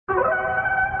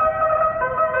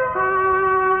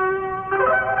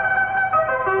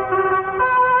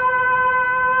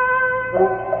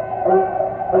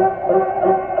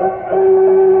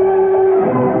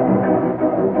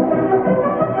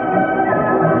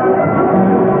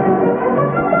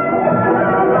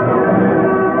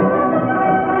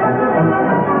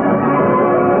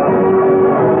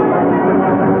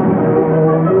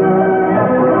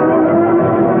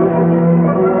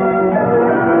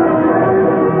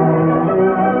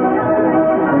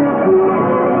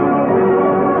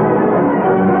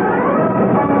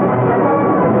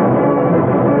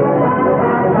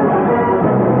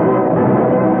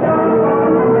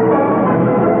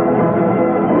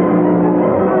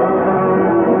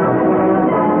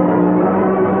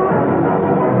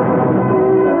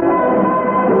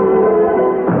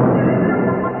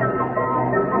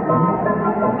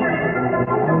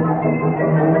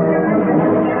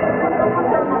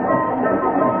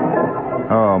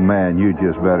Oh, man, you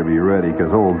just better be ready,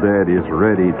 because old Daddy is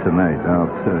ready tonight.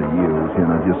 I'll tell you,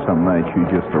 just some nights you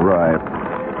just arrive.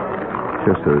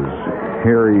 Just as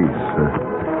hairy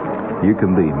as you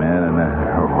can be, man. And,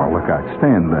 look out.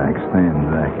 Stand back.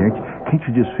 Can't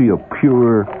you just feel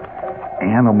pure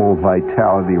animal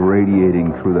vitality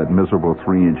radiating through that miserable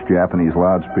 3-inch Japanese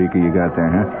loudspeaker you got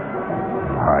there, huh?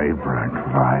 Vibrant.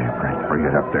 Bring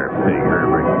it up there, Pig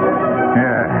Herbert.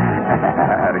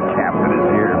 Yeah. The captain is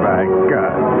here, by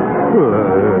God.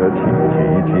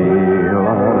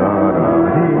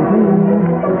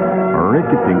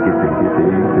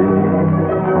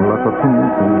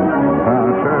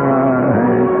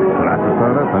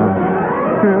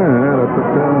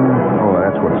 Oh,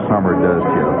 that's what summer does to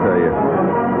you, I'll tell you.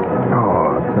 Oh,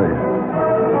 I'll tell you.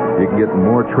 You can get in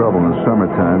more trouble in the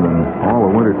summertime than all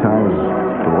the winter times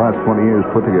for the last 20 years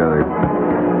put together.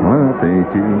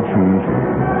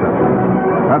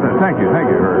 Thank you,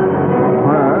 Herb.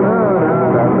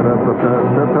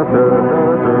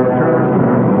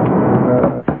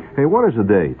 Hey, what is the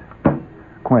date?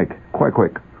 Quick.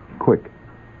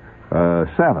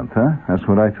 7th, huh? That's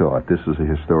what I thought. This is a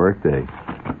historic day.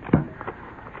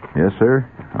 Yes, sir.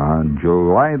 On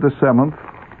July the 7th,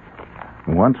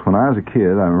 once when I was a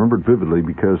kid, I remember it vividly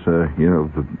because, your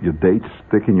dates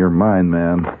stick in your mind,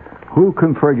 man. Who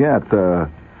can forget, it's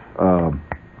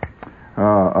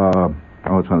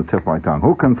on the tip of my tongue.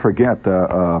 Who can forget,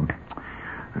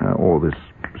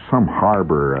 some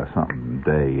harbor, something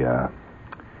day,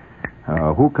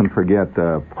 who can forget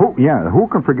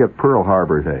Pearl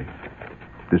Harbor Day?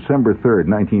 December 3rd,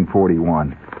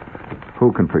 1941.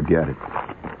 Who can forget it?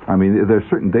 I mean, there's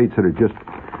certain dates that are just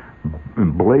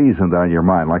emblazoned on your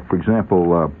mind. Like, for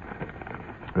example,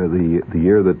 the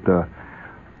year that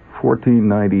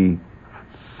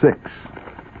 1496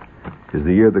 is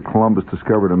the year that Columbus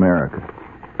discovered America.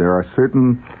 There are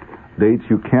certain dates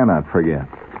you cannot forget.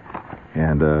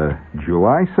 And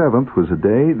July 7th was a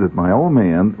day that my old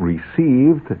man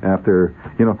received after,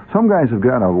 some guys have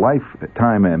got a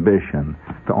lifetime ambition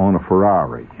to own a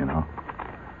Ferrari,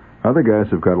 Other guys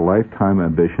have got a lifetime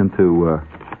ambition to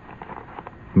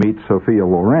meet Sophia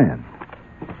Loren.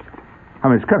 I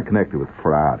mean, it's kind of connected with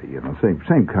Ferrari, same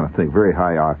kind of thing, very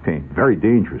high octane, very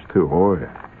dangerous, too. Oh,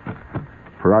 yeah.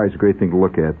 Ferrari's a great thing to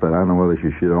look at, but I don't know whether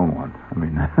you should own one. I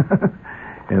mean...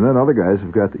 And then other guys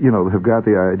have got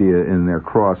the idea in their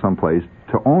craw someplace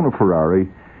to own a Ferrari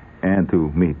and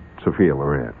to meet Sophia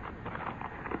Loren.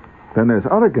 Then there's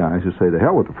other guys who say, the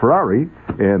hell with the Ferrari,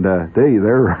 and they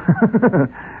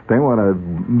want to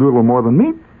do a little more than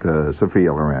meet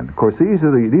Sophia Loren. Of course, these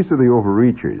are the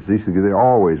overreachers. They're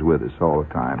always with us all the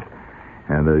time.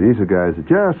 And these are guys that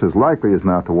just as likely as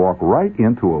not to walk right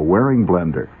into a Waring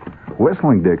blender,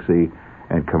 whistling Dixie,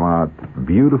 and come out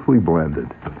beautifully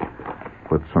blended.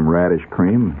 With some radish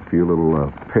cream, a few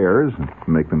little pears, and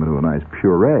make them into a nice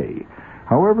puree.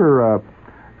 However,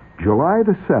 July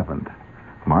the 7th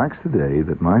marks the day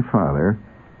that my father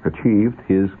achieved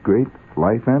his great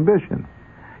life ambition.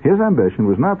 His ambition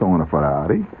was not to own a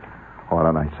Ferrari, or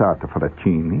a Nisata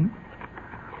Fraccini,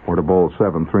 or to bowl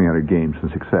 7 300 games in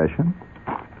succession,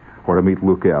 or to meet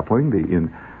Luke Appling,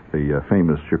 the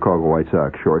famous Chicago White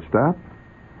Sox shortstop.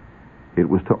 It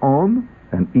was to own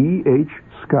an E.H.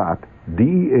 Scott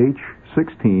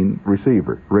DH-16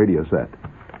 receiver, radio set.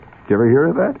 Did you ever hear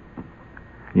of that?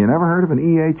 You never heard of an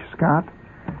E.H. Scott?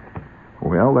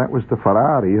 Well, that was the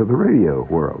Ferrari of the radio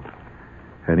world.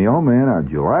 And the old man on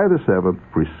July the 7th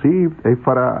received a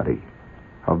Ferrari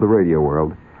of the radio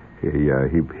world. He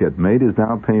had made his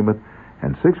down payment,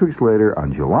 and 6 weeks later,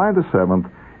 on July the 7th,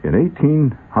 in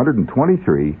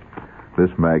 1823,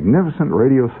 this magnificent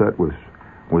radio set was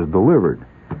delivered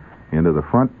into the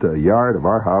front yard of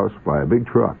our house by a big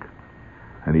truck.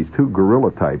 And these two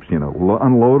gorilla types,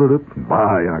 unloaded it.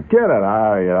 Get it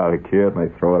out, the kid, and they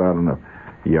throw it out in the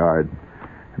yard.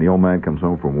 And the old man comes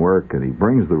home from work, and he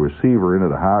brings the receiver into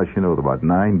the house, with about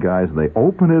 9 guys, and they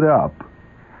open it up.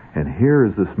 And here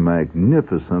is this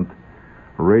magnificent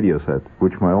radio set,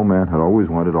 which my old man had always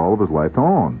wanted all of his life to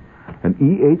own. An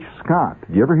E.H. Scott.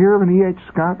 Did you ever hear of an E.H.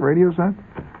 Scott radio set?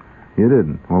 You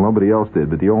didn't. Well, nobody else did,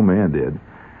 but the old man did.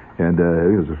 And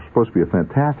it was supposed to be a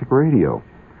fantastic radio.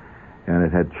 And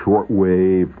it had short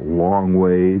wave, long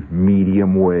wave,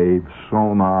 medium wave,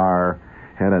 sonar,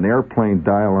 had an airplane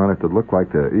dial on it that looked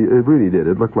like it really did.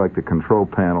 It looked like the control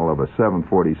panel of a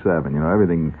 747,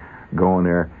 everything going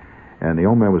there. And the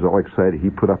old man was all excited.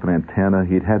 He put up an antenna.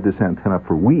 He'd had this antenna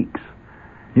for weeks.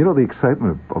 The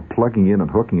excitement of plugging in and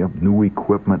hooking up new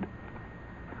equipment.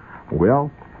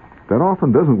 Well, that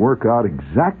often doesn't work out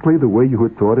exactly the way you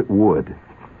had thought it would.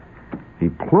 He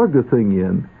plugged the thing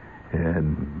in,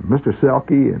 And Mr.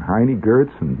 Selke and Heine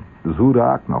Gertz and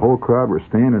Zudok and the whole crowd were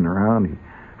standing around. He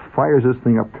fires this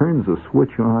thing up, turns the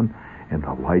switch on, and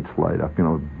the lights light up,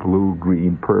 blue,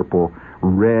 green, purple,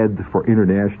 red for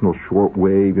international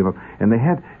shortwave, and they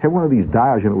had one of these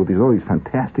dials, with all these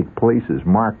fantastic places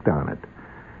marked on it.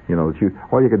 That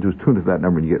all you can do is tune to that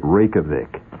number and you get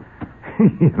Reykjavik.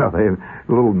 They have a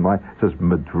little, it says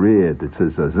Madrid, it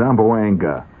says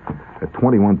Zamboanga at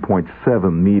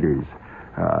 21.7 meters.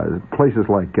 Places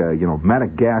like,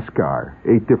 Madagascar,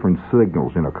 8 different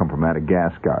signals, come from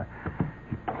Madagascar.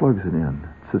 He plugs it in,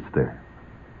 sits there,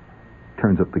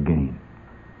 turns up the gain.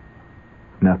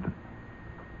 Nothing.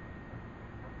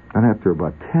 And after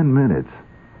about 10 minutes,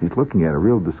 he's looking at it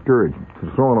real discouraged,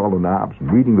 throwing all the knobs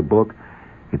and reading the book.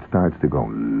 It starts to go,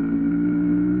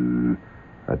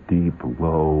 a deep,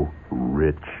 low,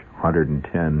 rich,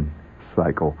 110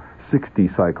 cycle, 60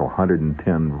 cycle,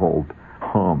 110 volt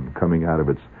hum coming out of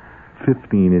its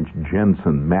 15-inch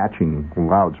Jensen matching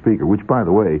loudspeaker, which, by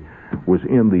the way, was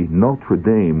in the Notre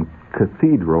Dame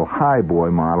Cathedral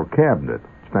highboy model cabinet.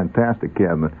 It's a fantastic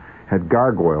cabinet. Had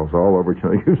gargoyles all over it.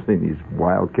 You've seen these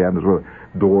wild cabinets with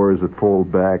doors that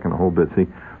fold back and a whole bit. See?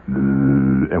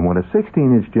 And when a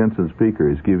 16-inch Jensen speaker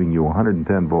is giving you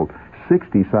 110 volt,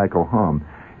 60 cycle hum,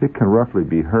 it can roughly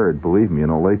be heard, believe me, in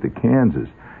Olathe, Kansas.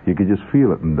 You could just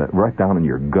feel it right down in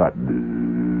your gut.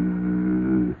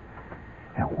 And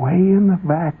way in the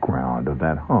background of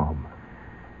that hum,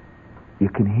 you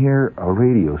can hear a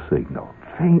radio signal,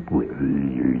 faintly.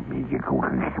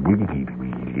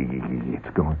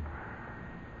 It's going,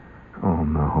 oh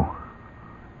no.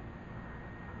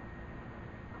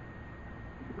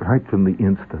 Right from the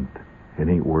instant, it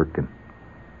ain't working.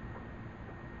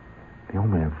 The old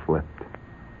man flipped.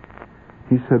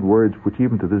 He said words which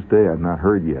even to this day I've not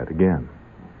heard yet again.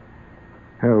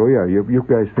 Oh, yeah, you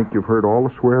guys think you've heard all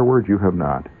the swear words? You have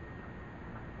not.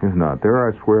 You have not. There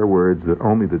are swear words that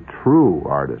only the true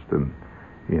artist in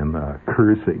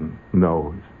cursing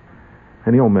knows.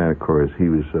 And the old man, of course, he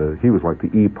was like the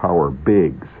E-Power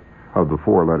Biggs of the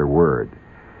 4-letter word.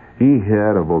 He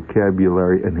had a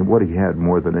vocabulary, and what he had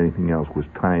more than anything else was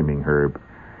timing, Herb.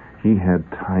 He had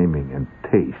timing and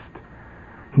taste.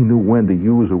 He knew when to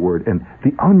use a word, and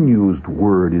the unused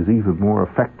word is even more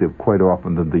effective quite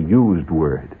often than the used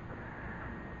word.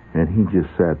 And he just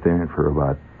sat there, and for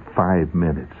about 5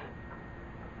 minutes,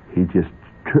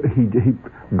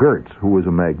 Gertz, who was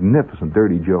a magnificent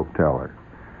dirty joke teller,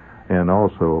 and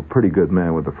also a pretty good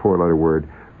man with the 4-letter word,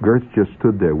 Gertz just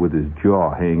stood there with his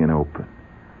jaw hanging open.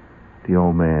 The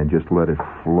old man just let it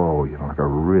flow, like a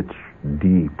rich,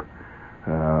 deep,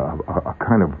 a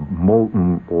kind of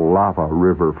molten lava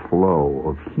river flow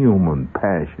of human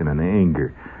passion and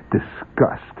anger,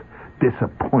 disgust,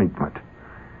 disappointment.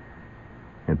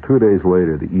 And 2 days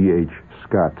later, the E.H.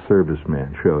 Scott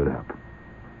serviceman showed up.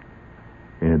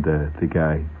 And the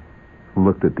guy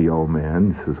looked at the old man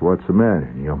and says, "What's the matter?"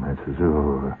 And the old man says,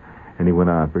 "Oh." And he went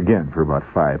on for about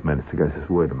 5 minutes. The guy says,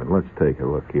 "Wait a minute, let's take a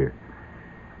look here.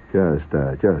 Just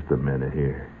a minute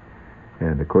here."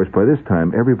 And, of course, by this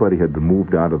time, everybody had been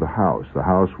moved out of the house. The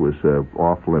house was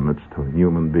off limits to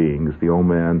human beings. The old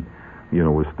man,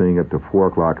 was staying up to 4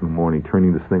 o'clock in the morning,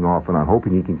 turning this thing off and on,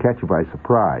 hoping he can catch it by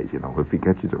surprise. If he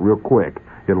catches it real quick,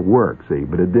 it'll work, see?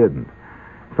 But it didn't.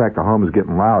 In fact, the hum was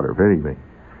getting louder, if anything.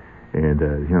 And,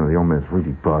 the old man's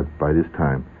really bugged by this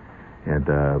time. And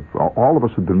all of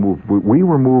us had been moved. We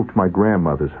were moved to my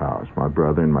grandmother's house. My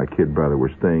brother and my kid brother were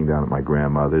staying down at my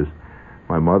grandmother's.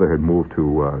 My mother had moved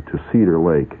to Cedar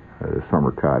Lake, a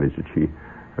summer cottage that she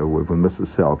with Mrs.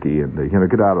 Selke, and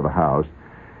get out of the house.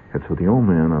 And so the old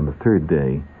man, on the third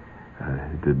day,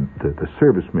 the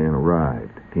serviceman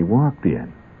arrived. He walked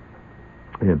in,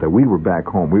 and we were back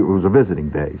home. It was a visiting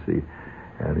day, see.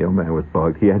 And the old man was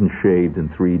bugged. He hadn't shaved in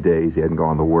 3 days. He hadn't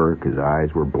gone to work. His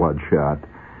eyes were bloodshot.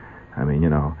 I mean,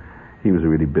 he was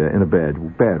really in a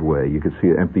bad way. You could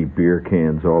see empty beer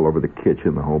cans all over the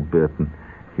kitchen, the whole bit, and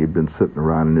he'd been sitting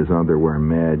around in his underwear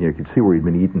mad. You could see where he'd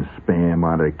been eating spam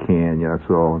out of a can. That's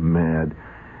all mad.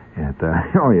 And,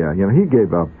 he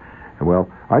gave up. Well,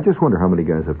 I just wonder how many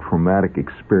guys have traumatic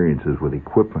experiences with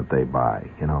equipment they buy.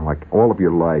 Like all of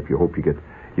your life, you hope you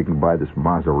can buy this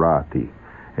Maserati.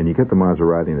 And you get the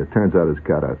Maserati, and it turns out it's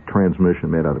got a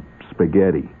transmission made out of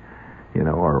spaghetti,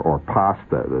 or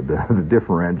pasta, the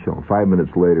differential. 5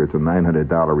 minutes later, it's a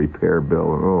 $900 repair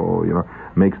bill. And,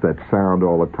 makes that sound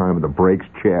all the time, and the brakes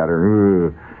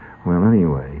chatter. Well,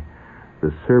 anyway,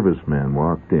 the serviceman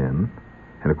walked in,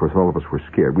 and, of course, all of us were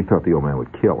scared. We thought the old man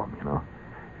would kill him,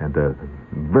 And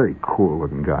very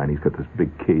cool-looking guy, and he's got this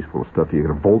big case full of stuff. You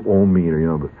got a volt-ohm meter,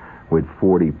 that weighed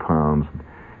 40 pounds.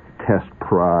 test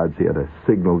prods. He had a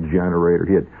signal generator.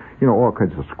 He had, all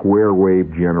kinds of square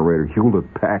wave generator,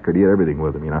 Hewlett-Packard. He had everything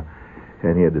with him,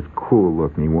 And he had this cool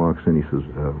look, and he walks in. He says,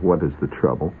 "What is the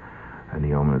trouble?" And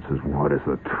the old man says, "What is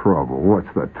the trouble?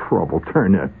 What's the trouble?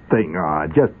 Turn that thing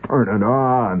on. Just turn it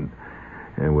on."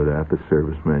 And with that, the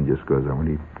serviceman just goes over and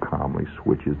he calmly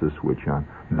switches the switch on.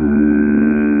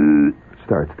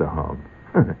 Starts to hum.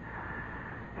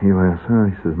 He laughs.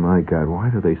 He says, "My God, why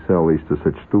do they sell these to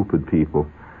such stupid people?"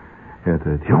 And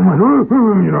the old man,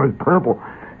 it's purple.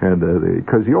 And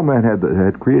because the old man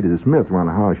had created this myth around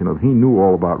the house, he knew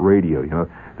all about radio.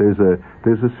 There's a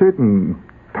certain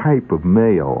type of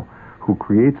male who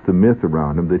creates the myth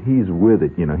around him that he's with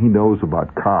it. He knows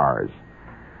about cars.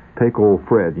 Take old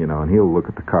Fred, and he'll look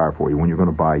at the car for you when you're going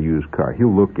to buy a used car.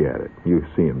 He'll look at it. You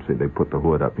see him. They put the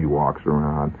hood up. He walks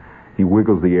around. He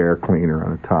wiggles the air cleaner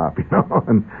on the top,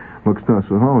 and looks down and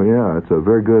says, "Oh yeah, it's a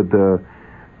very good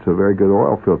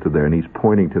oil filter there." And he's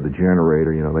pointing to the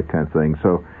generator, that kind of thing.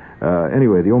 So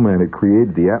anyway, the old man had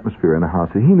created the atmosphere in the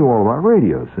house. And he knew all about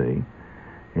radio, see,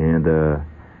 and.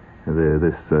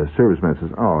 This serviceman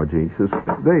says, "Oh, gee," he says,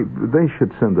 they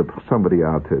should send somebody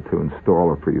out to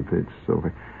install it for you." So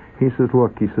he says,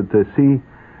 "Look," he said, "see,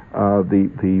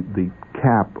 the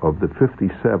cap of the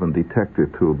 57 detector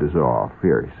tube is off.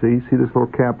 Here, see this little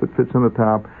cap that fits on the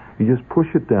top? You just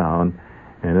push it down,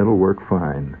 and it'll work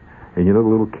fine. And the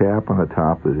little cap on the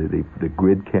top, the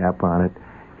grid cap on it,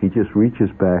 he just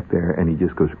reaches back there, and he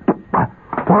just goes,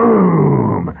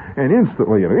 boom! And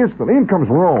instantly, in comes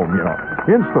Rome,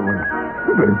 instantly.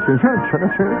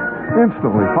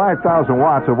 Instantly, 5,000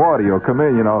 watts of audio come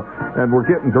in, and we're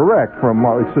getting direct from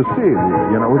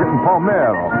Sicilia, we're getting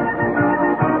Palmero.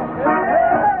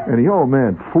 And the old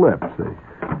man flips, see.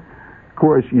 Of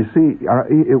course, you see,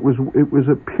 it was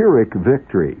a Pyrrhic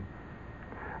victory.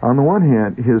 On the one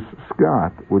hand, his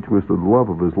Scott, which was the love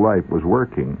of his life, was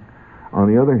working. On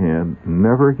the other hand,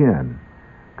 never again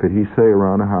could he say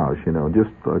around the house,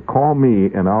 just call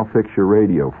me and I'll fix your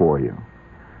radio for you.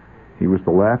 He was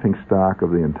the laughing stock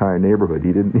of the entire neighborhood.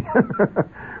 He didn't...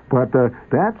 But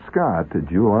that Scott,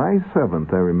 July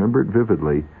 7th, I remember it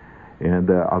vividly. And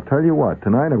I'll tell you what,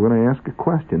 tonight I'm going to ask a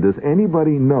question. Does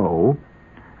anybody know,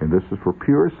 and this is for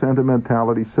pure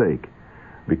sentimentality's sake,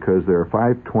 because there are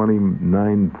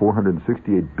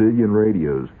 468 billion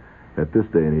radios at this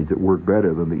day and age that work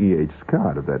better than the E.H.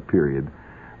 Scott of that period.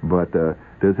 But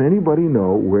does anybody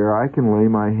know where I can lay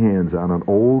my hands on an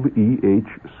old E.H.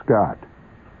 Scott,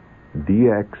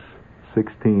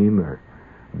 DX16 or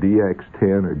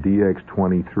DX10 or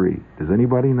DX23? Does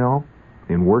anybody know?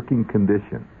 In working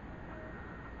condition.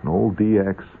 An old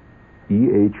DX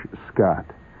E.H. Scott.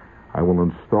 I will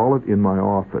install it in my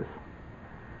office.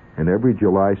 And every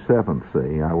July 7th,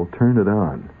 say, I will turn it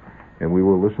on. And we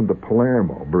will listen to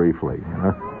Palermo briefly.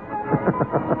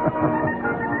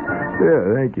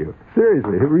 Yeah, thank you.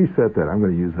 Seriously, reset that. I'm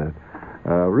going to use that.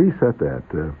 Reset that,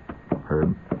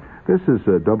 Herb. This is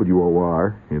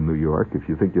WOR in New York. If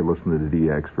you think you're listening to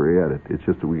DX, forget it. It's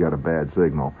just that we got a bad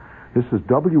signal. This is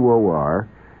WOR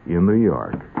in New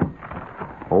York.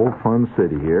 Old Fun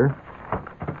City here.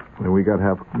 And we got to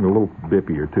have a little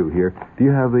bippy or two here. Do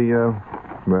you have the...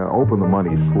 open the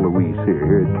money sluice here.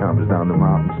 Here it comes down the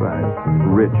mountainside.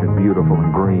 Rich and beautiful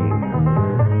and green.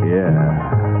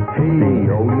 Yeah. Hey,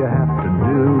 all you have to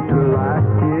do to like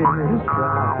it is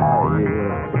try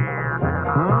it.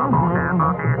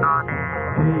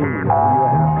 Hey, all you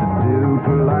have to do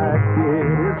to like it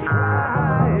is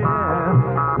try it.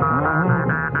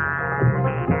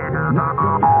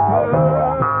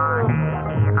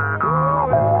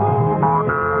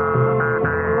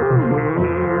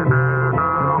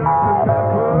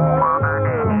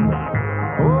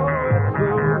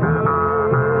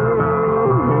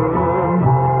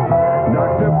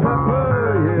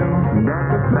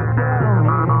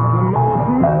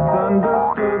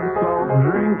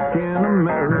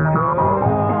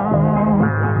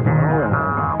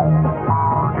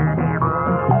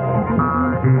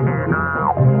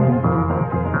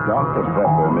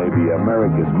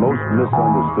 America's most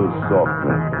misunderstood soft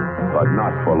drink, but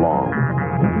not for long.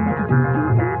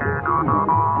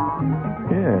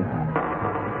 Yeah.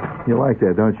 You like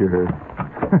that, don't you, Herb?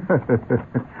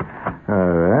 All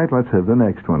right, let's have the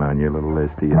next one on your little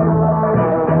list here.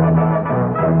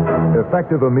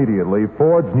 Effective immediately,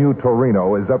 Ford's new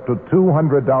Torino is up to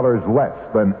 $200 less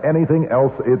than anything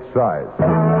else its size.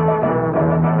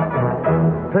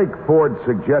 Take Ford's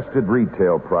suggested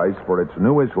retail price for its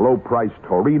newest low-priced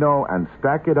Torino and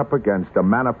stack it up against the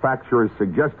manufacturer's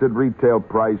suggested retail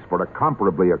price for a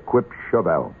comparably equipped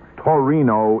Chevelle.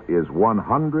 Torino is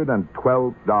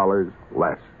 $112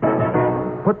 less.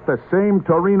 put the same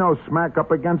Torino smack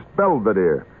up against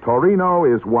Belvedere. Torino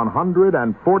is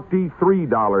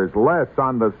 $143 less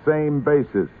on the same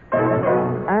basis.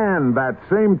 And that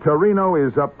same Torino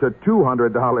is up to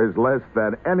 $200 less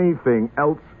than anything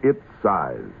else its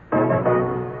size.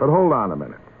 But hold on a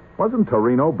minute. Wasn't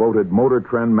Torino voted Motor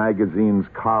Trend magazine's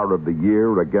Car of the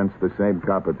Year against the same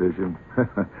competition?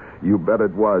 You bet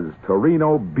it was.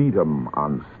 Torino beat 'em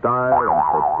on style and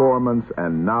performance,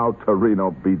 and now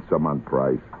Torino beats 'em on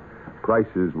price.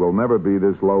 Prices will never be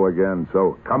this low again,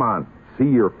 so come on, see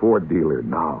your Ford dealer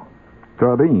now.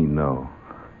 Torino.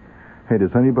 Hey,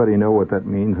 does anybody know what that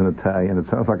means in Italian? It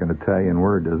sounds like an Italian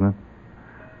word, doesn't it?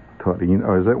 Torino.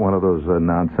 Or is it one of those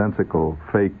nonsensical,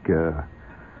 fake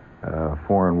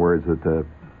foreign words that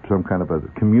some kind of a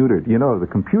commuter... You know, the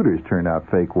computers turn out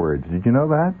fake words. Did you know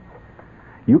that?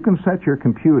 You can set your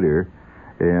computer,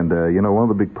 and, one of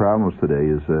the big problems today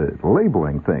is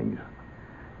labeling things.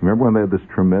 Remember when they had this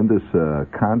tremendous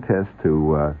contest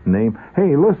to name...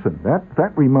 Hey, listen,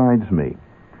 that reminds me.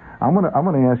 I'm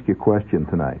gonna ask you a question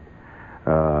tonight.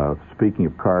 Speaking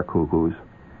of car cuckoos,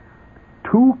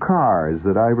 2 cars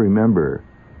that I remember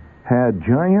had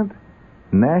giant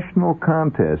national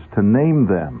contests to name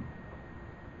them.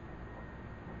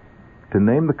 To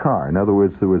name the car. In other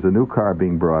words, there was a new car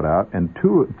being brought out, and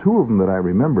two of them that I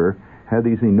remember had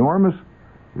these enormous,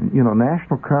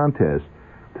 national contests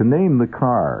to name the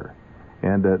car.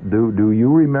 And do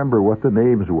you remember what the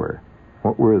names were?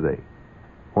 What were they?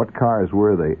 What cars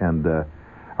were they? And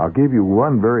I'll give you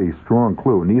one very strong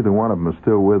clue. Neither one of them is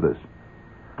still with us.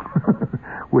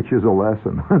 Which is a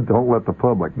lesson. Don't let the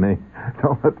public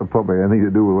have anything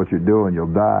to do with what you're doing. You'll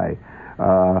die.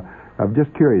 I'm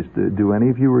just curious, do any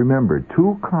of you remember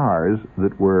 2 cars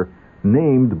that were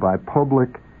named by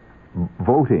public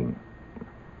voting?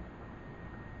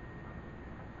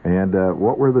 And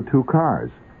what were the 2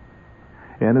 cars?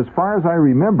 And as far as I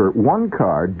remember, one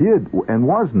car did and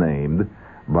was named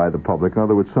by the public. In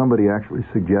other words, somebody actually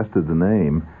suggested the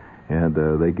name, and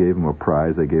they gave him a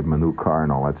prize. They gave him a new car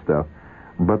and all that stuff.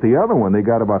 But the other one, they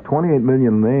got about 28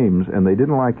 million names, and they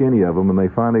didn't like any of them, and they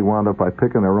finally wound up by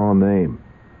picking their own name.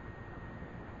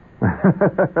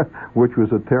 Which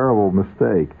was a terrible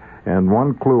mistake. And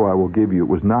one clue I will give you, it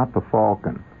was not the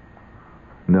Falcon.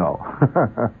 No.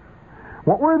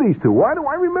 What were these 2? Why do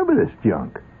I remember this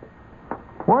junk?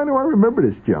 Why do I remember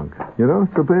this junk?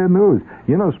 It's a bad news.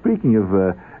 Speaking of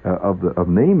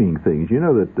naming things,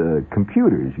 that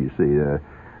computers, you see,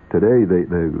 today they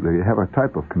have a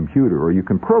type of computer, or you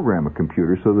can program a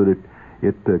computer so that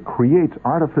it creates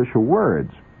artificial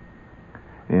words.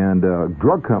 And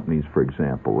drug companies, for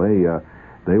example,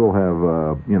 they will have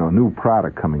a new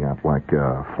product coming up like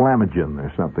Flamagen or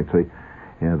something. Say,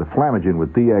 the Flamagen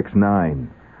with DX9,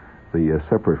 the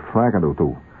separate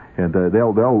Flaganotu, and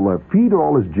they'll feed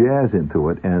all this jazz into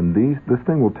it, and this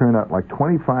thing will turn out like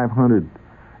 2,500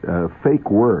 fake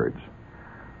words,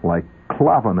 like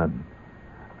Clavanin,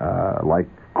 like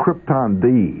Krypton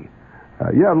D.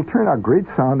 It'll turn out great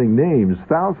sounding names,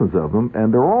 thousands of them,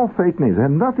 and they're all fake names. They have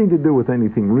nothing to do with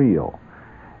anything real.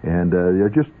 And they're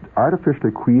just artificially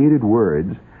created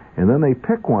words, and then they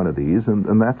pick one of these,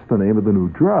 and that's the name of the new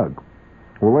drug.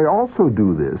 Well, they also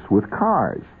do this with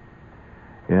cars.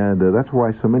 And that's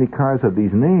why so many cars have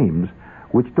these names,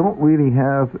 which don't really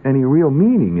have any real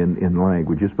meaning in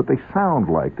languages, but they sound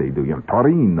like they do.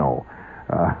 Torino.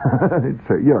 It's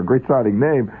a great sounding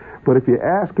name. But if you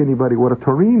ask anybody what a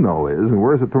Torino is, and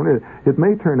where's a Torino, it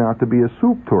may turn out to be a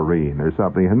soup tureen or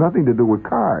something. It has nothing to do with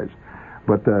cars.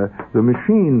 But the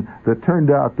machine that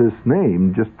turned out this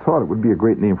name just thought it would be a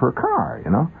great name for a car,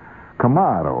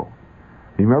 Camaro.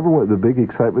 You remember what the big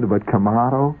excitement about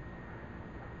Camaro?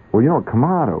 Well, you know what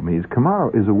Camaro means.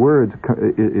 Camaro is a word.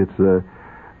 It's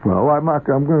I'm not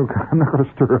going to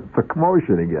stir up the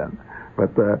commotion again.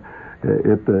 But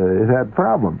it had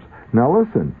problems. Now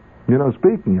listen.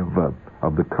 Speaking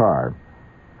of the car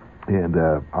and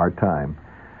our time,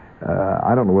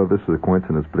 I don't know whether this is a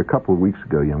coincidence, but a couple of weeks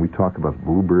ago, we talked about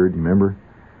Bluebird. You remember?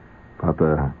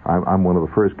 I'm one of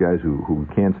the first guys who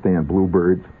can't stand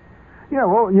Bluebirds. Yeah,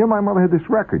 well, my mother had this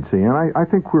record, see, and I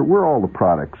think we're all the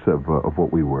products of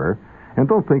what we were. And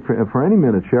don't think for any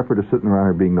minute Shepard is sitting around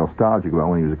here being nostalgic about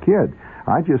when he was a kid.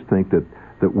 I just think that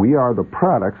we are the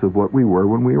products of what we were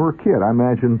when we were a kid. I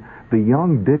imagine the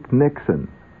young Dick Nixon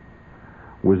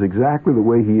was exactly the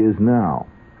way he is now.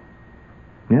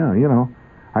 Yeah,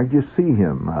 I just see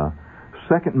him,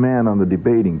 second man on the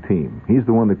debating team. He's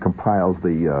the one that compiles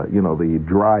the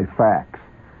dry facts.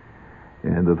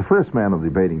 And the first man on the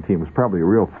debating team was probably a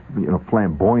real,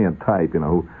 flamboyant type,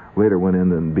 who later went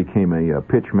in and became a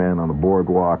pitchman on the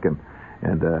boardwalk.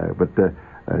 But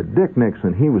Dick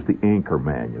Nixon, he was the anchor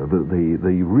man,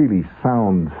 the really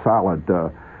sound, solid,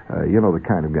 the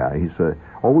kind of guy. He's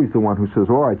always the one who says,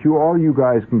 all right, all you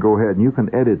guys can go ahead and you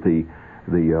can edit the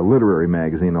literary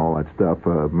magazine, all that stuff.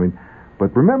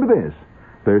 But remember this: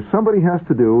 there's somebody has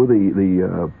to do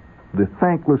the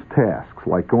thankless tasks,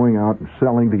 like going out and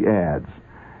selling the ads.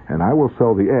 And I will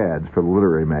sell the ads for the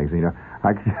literary magazine.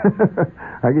 I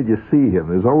could just see him.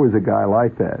 There's always a guy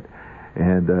like that.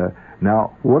 And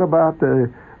now, what about this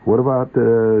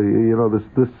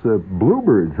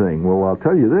Bluebird thing? Well, I'll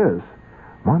tell you this.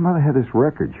 My mother had this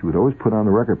record. She would always put on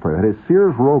the record player. It had a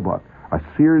Sears Roebuck, a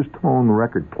Sears Tone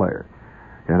record player.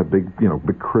 It had a big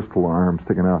crystal arm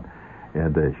sticking out,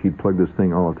 and she'd plug this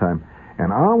thing all the time.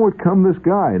 And on would come this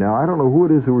guy. Now, I don't know who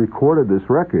it is who recorded this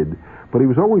record, but he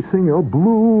was always singing, "Oh,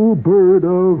 Bluebird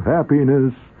of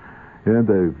Happiness," and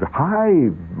a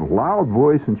high, loud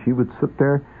voice, and she would sit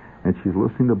there, and she's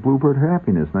listening to Bluebird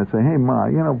Happiness, and I'd say, "Hey, Ma,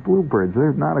 bluebirds,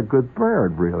 they're not a good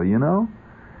bird, really, And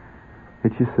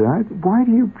she said, "Why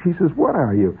do you?" She says, "What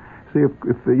are you?" See,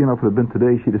 if it had been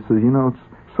today, she'd have said, "It's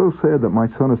so sad that my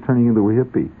son is turning into a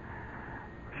hippie."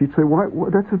 She'd say,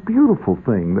 "What? That's a beautiful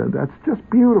thing. That's just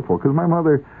beautiful." Because my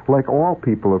mother, like all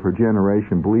people of her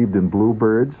generation, believed in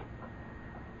bluebirds,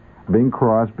 Bing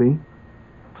Crosby,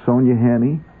 Sonia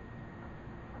Henney.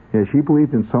 Yeah, she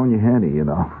believed in Sonia Henney,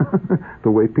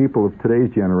 the way people of today's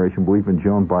generation believe in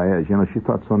Joan Baez. She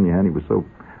thought Sonia Henney was so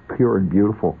pure and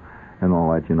beautiful and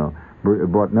all that,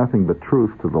 brought nothing but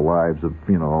truth to the lives of,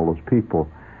 all those people.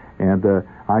 And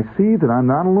I see that I'm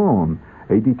not alone.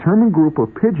 A determined group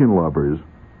of pigeon lovers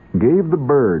gave the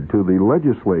bird to the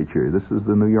legislature. This is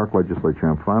the New York legislature.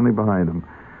 I'm finally behind them.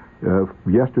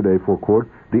 Yesterday, for quote,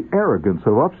 "the arrogance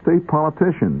of upstate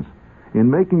politicians in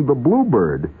making the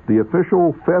bluebird the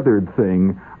official feathered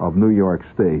thing of New York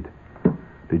State."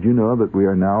 Did you know that we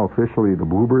are now officially the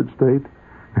bluebird state?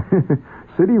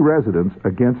 City residents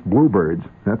against bluebirds.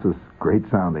 That's a great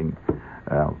sounding.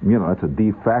 That's a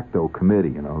de facto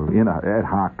committee, in an ad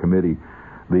hoc committee.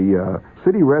 The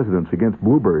city residents against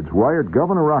bluebirds wired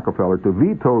Governor Rockefeller to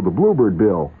veto the bluebird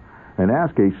bill and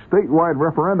ask a statewide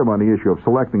referendum on the issue of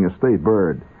selecting a state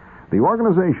bird. The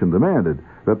organization demanded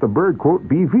that the bird, quote,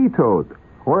 be vetoed,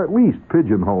 or at least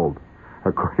pigeonholed.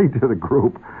 According to the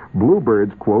group,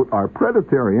 bluebirds, quote, are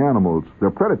predatory animals. They're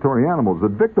predatory animals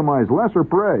that victimize lesser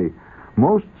prey.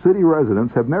 Most city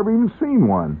residents have never even seen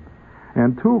one.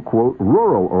 And two, quote,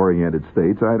 rural-oriented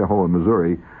states, Idaho and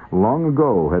Missouri, long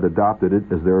ago had adopted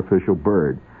it as their official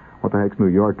bird. What the heck's New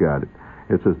York got it?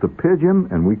 It says, the pigeon,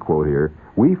 and we quote here,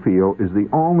 we feel is the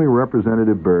only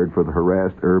representative bird for the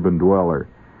harassed urban dweller.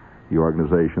 The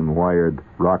organization wired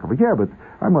Rockefeller. Yeah, but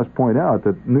I must point out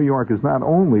that New York is not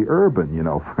only urban,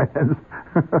 friends.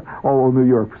 Although New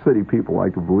York City people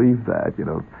like to believe that,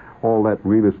 all that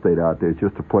real estate out there is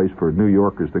just a place for New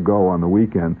Yorkers to go on the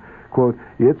weekend. Quote,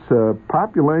 its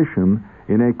population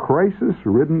in a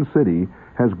crisis-ridden city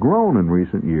has grown in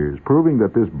recent years, proving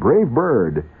that this brave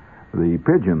bird, the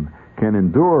pigeon, can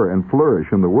endure and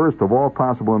flourish in the worst of all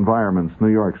possible environments, New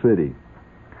York City.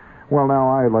 Well, now,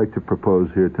 I'd like to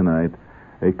propose here tonight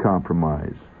a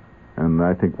compromise, and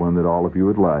I think one that all of you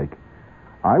would like.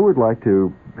 I would like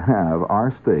to have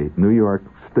our state, New York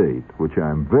State, which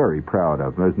I'm very proud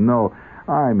of. We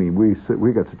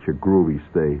got such a groovy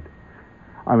state.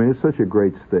 It's such a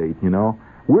great state,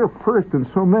 We're first in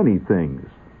so many things,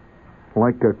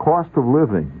 like cost of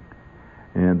living,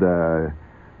 and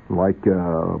like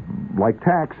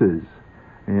taxes,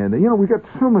 and we got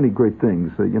so many great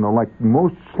things. Like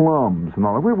most slums and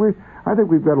all. I think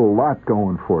we've got a lot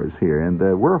going for us here, and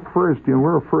we're first.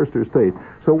 We're a firster state.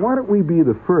 So why don't we be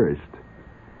the first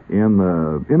in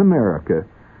America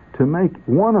to make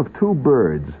one of two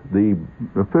birds the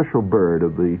official bird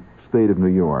of the state of New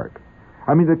York?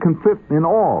 That can fit in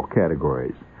all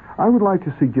categories. I would like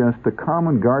to suggest the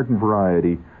common garden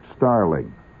variety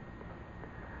starling,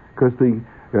 because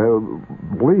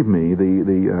believe me,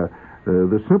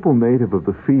 the simple native of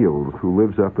the fields who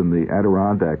lives up in the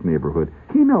Adirondack neighborhood,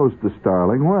 he knows the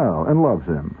starling well and loves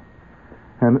him.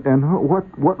 And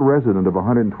what resident of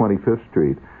 125th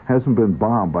Street hasn't been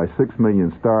bombed by 6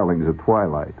 million starlings at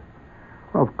twilight?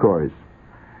 Of course.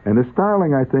 And the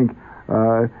starling, I think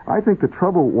the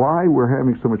trouble why we're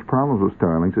having so much problems with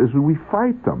starlings is we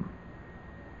fight them.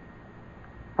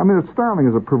 The starling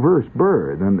is a perverse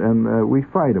bird, and we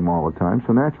fight him all the time,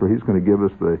 so naturally he's going to give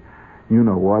us the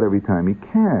you-know-what every time he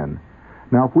can.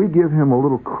 Now, if we give him a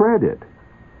little credit,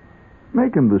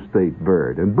 make him the state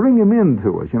bird, and bring him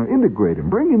into us, integrate him,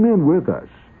 bring him in with us,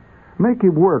 make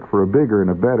him work for a bigger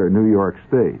and a better New York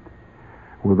State,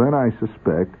 well, then I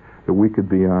suspect that we could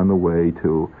be on the way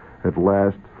to, at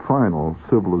last, final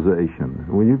civilization,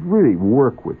 when you really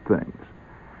work with things.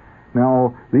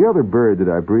 Now, the other bird that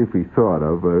I briefly thought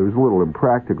of, it was a little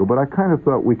impractical, but I kind of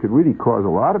thought we could really cause a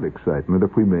lot of excitement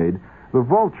if we made the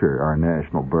vulture our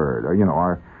national bird,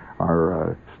 or,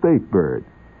 our state bird.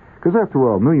 Because after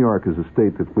all, New York is a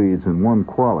state that leads in one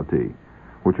quality,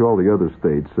 which all the other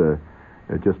states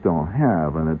just don't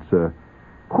have, and it's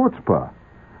chutzpah.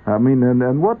 I mean,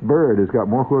 and what bird has got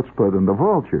more chutzpah than the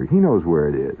vulture? He knows where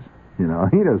it is. He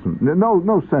doesn't.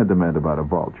 No sentiment about a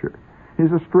vulture.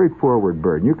 He's a straightforward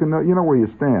bird. You know where you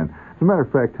stand. As a matter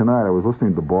of fact, tonight I was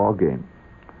listening to the ball game.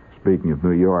 Speaking of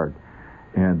New York,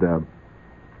 and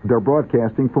they're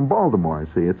broadcasting from Baltimore.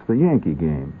 See, it's the Yankee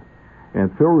game, and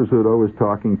Phil Rizzuto was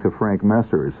talking to Frank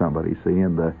Messer or somebody. See,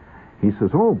 and he says,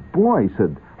 "Oh boy," he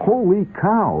said, "Holy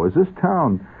cow, is this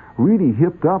town really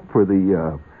hipped up for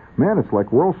the man? It's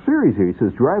like World Series here." He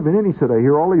says, driving in, he said, "I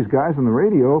hear all these guys on the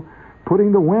radio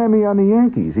putting the whammy on the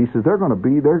Yankees." He says, they're going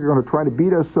to try to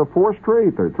beat us 4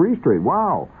 straight or 3 straight.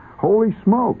 Wow, holy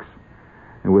smokes.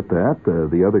 And with that,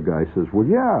 the other guy says, "Well,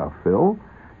 yeah, Phil,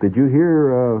 did you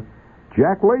hear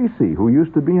Jack Lacey, who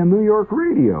used to be on New York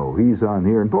radio? He's on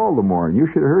here in Baltimore, and you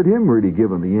should have heard him really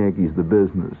giving the Yankees the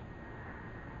business."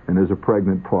 And there's a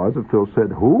pregnant pause, and Phil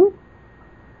said, "Who?"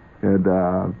 And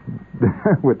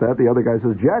with that, the other guy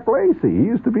says, "Jack Lacey. He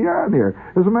used to be on here.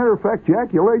 As a matter of fact,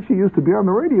 Jack Lacey used to be on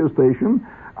the radio station.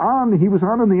 He was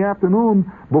on in the afternoon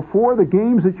before the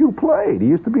games that you played. He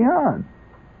used to be on."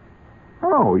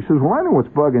 "Oh," he says, "well, I know what's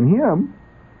bugging him.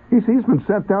 He's been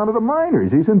sent down to the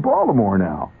minors. He's in Baltimore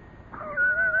now."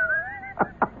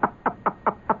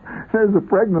 There's a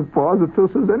pregnant pause. And Phil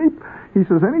says,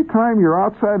 anytime you're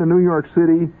outside of New York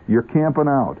City, you're camping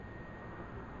out.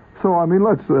 So, I mean,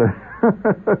 let's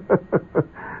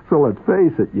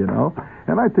face it,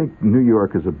 And I think New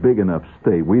York is a big enough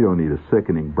state. We don't need a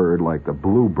sickening bird like the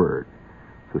bluebird.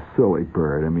 It's a silly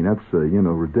bird. I mean, that's a,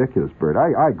 ridiculous bird.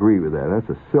 I agree with that. That's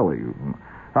a silly.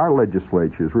 Our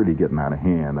legislature is really getting out of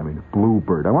hand. I mean, the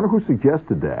bluebird. I wonder who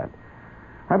suggested that.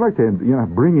 I'd like to,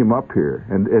 bring him up here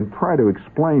and try to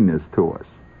explain this to us.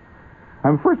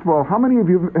 First of all, how many of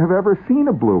you have ever seen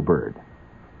a bluebird?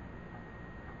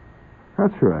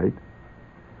 That's right.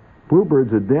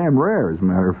 Bluebirds are damn rare, as a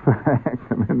matter of fact.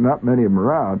 I mean, not many of them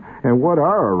around. And what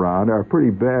are around are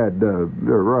pretty bad, they're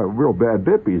real bad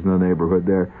bippies in the neighborhood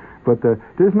there. But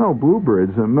there's no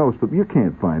bluebirds, and you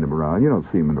can't find them around. You don't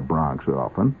see them in the Bronx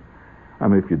often. I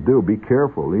mean, if you do, be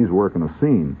careful. He's working a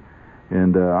scene.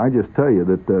 And I just tell you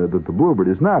that the bluebird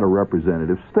is not a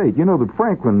representative state.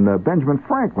 That Benjamin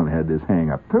Franklin had this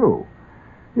hang-up, too.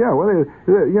 Yeah, well,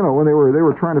 when they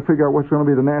were trying to figure out what's going to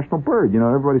be the national bird,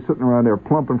 everybody's sitting around there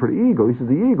plumping for the eagle. He says,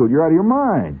 "The eagle, you're out of your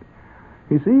mind."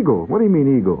 He says, "Eagle? What do you mean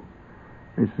eagle?"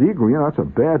 He says, "Eagle, that's a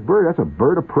bad bird. That's a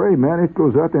bird of prey, man. It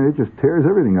goes out there and it just tears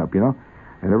everything up, And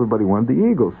everybody wanted the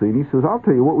eagle, see? And he says, "I'll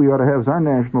tell you what we ought to have as our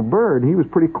national bird." And he was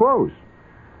pretty close.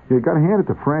 You got to hand it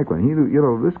to Franklin. He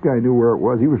knew, this guy knew where it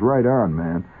was. He was right on,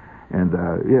 man. And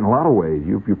in a lot of ways,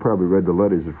 you probably read the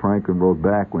letters that Franklin wrote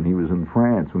back when he was in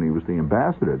France, when he was the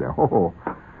ambassador there. Oh,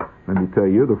 let me tell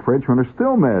you, the Frenchmen are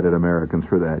still mad at Americans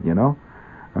for that,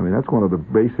 I mean, that's one of the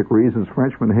basic reasons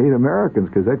Frenchmen hate Americans,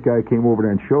 because that guy came over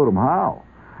there and showed them how.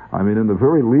 I mean, in the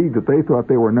very league that they thought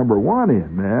they were number 1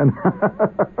 in, man.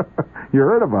 You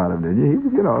heard about him,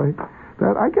 didn't you?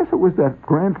 I guess it was that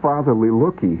grandfatherly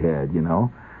look he had,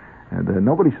 And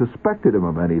nobody suspected him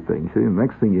of anything. See, the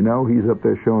next thing you know, he's up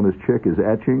there showing his chick his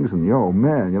etchings, and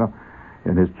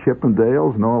and his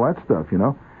Chippendales and all that stuff,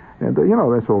 And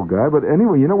this old guy. But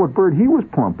anyway, you know what bird he was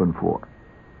plumping for?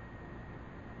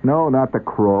 No, not the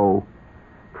crow.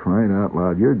 Crying out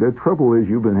loud! The trouble is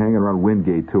you've been hanging around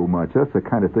Wingate too much. That's the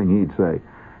kind of thing he'd say.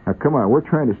 Now, come on, we're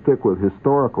trying to stick with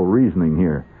historical reasoning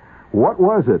here. What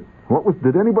was it?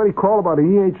 Did anybody call about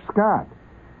E.H. Scott?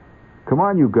 Come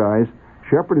on, you guys.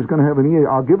 Shepherd is going to have an E.H.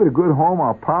 I'll give it a good home.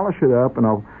 I'll polish it up, and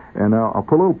I'll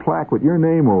put a little plaque with your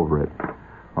name over it.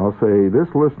 I'll say, this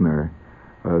listener,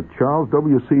 Charles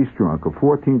W. Seastrunk of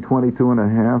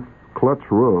 1422.5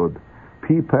 Klutz Road,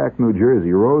 Peapack, New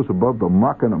Jersey, rose above the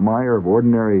muck and the mire of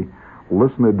ordinary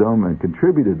listenerdom and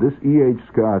contributed this E.H.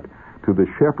 Scott to the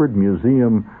Shepherd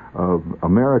Museum of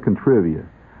American Trivia.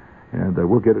 And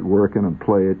we'll get it working and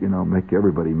play it, make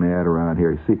everybody mad around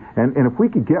here. See, and if we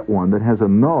could get one that has a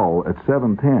null at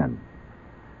 710.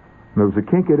 In other words, I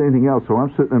can't get anything else, so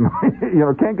I'm sitting in my,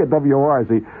 can't get WR,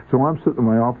 see, so I'm sitting in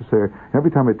my office there.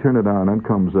 Every time I turn it on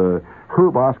comes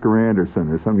Herb Oscar Anderson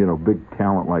or some, big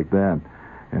talent like that.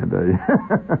 And,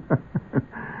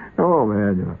 oh,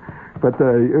 man, But,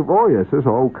 oh, yes, there's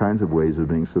all kinds of ways of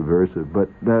being subversive. But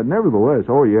nevertheless,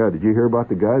 oh, yeah, did you hear about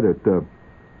the guy that,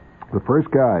 the first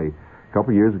guy A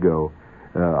couple of years ago,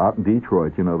 out in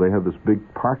Detroit, they have this big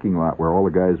parking lot where all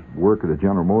the guys work at the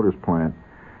General Motors plant.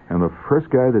 And the first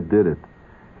guy that did it,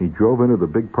 he drove into the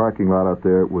big parking lot out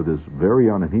there with his very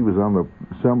own, and he was on the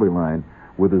assembly line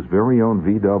with his very own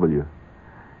VW.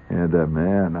 And,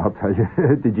 man, I'll tell you,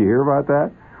 did you hear about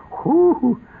that?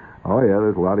 Whoo! Oh, yeah,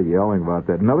 there's a lot of yelling about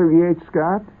that. Another E.H.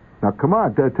 Scott? Now, come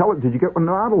on, tell it, did you get what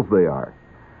models they are?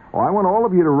 Well, I want all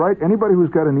of you to write, anybody who's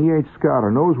got an E.H. Scott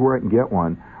or knows where I can get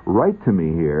one, write to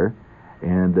me here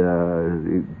and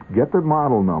get the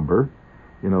model number,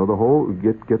 the whole,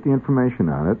 get the information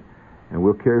on it, and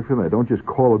we'll carry from that. Don't just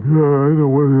call it, yeah, I know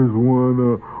what is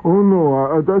one. Oh,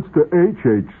 no, that's the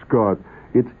H.H. Scott.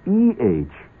 It's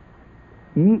E.H.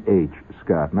 E.H.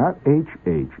 Scott, not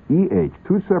H.H. E.H.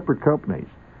 Two separate companies.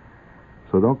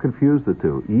 So don't confuse the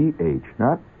two. E.H.,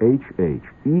 not H.H.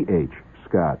 E.H.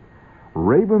 Scott.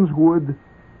 Ravenswood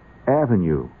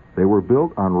Avenue. They were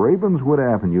built on Ravenswood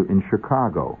Avenue in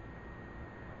Chicago.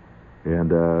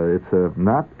 And it's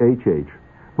not H.H.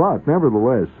 But,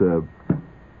 nevertheless,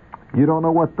 you don't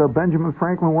know what Benjamin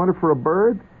Franklin wanted for a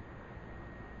bird?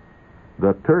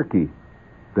 The turkey.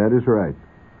 That is right.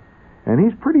 And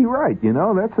he's pretty right,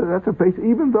 That's a base.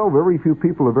 Even though very few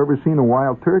people have ever seen a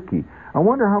wild turkey, I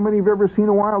wonder how many have ever seen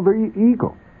a wild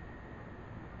eagle.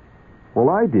 Well,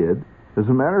 I did. As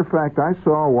a matter of fact, I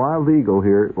saw a wild eagle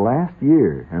here last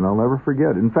year, and I'll never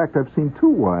forget it. In fact, I've seen two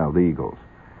wild eagles.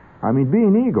 I mean,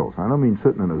 being eagles. I don't mean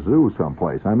sitting in a zoo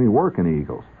someplace. I mean working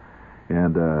eagles.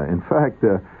 And in fact,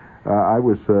 I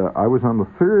was on the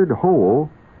third hole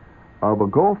of a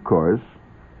golf course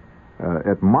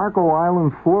at Marco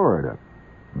Island, Florida.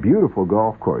 Beautiful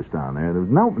golf course down there. There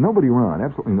was nobody around,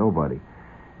 absolutely nobody.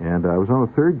 And I was on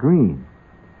the third green.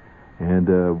 And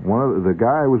one of the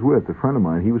guy I was with, a friend of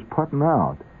mine, he was putting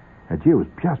out. And gee, it was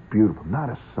just beautiful, not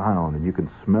a sound, and you can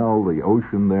smell the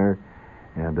ocean there.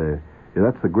 And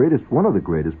that's one of the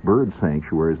greatest bird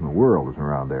sanctuaries in the world is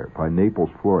around there, by Naples,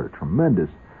 Florida. Tremendous.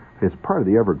 It's part of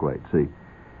the Everglades, see.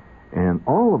 And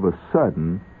all of a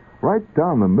sudden, right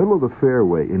down the middle of the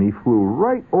fairway, and he flew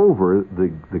right over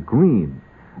the green,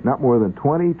 not more than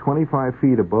 20, 25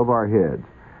 feet above our heads,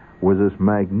 was this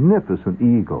magnificent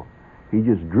eagle. He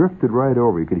just drifted right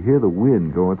over. You could hear the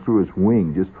wind going through his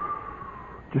wing,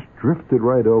 just drifted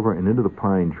right over and into the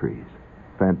pine trees.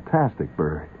 Fantastic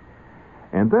bird.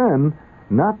 And then,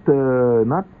 not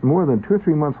more than 2 or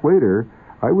 3 months later,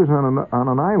 I was on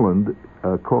an island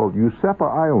called Usepa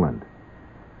Island,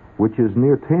 which is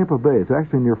near Tampa Bay. It's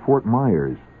actually near Fort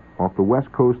Myers, off the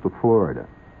west coast of Florida.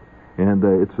 And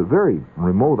it's a very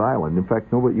remote island. In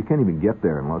fact, you can't even get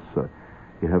there unless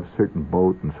you have a certain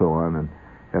boat and so on, and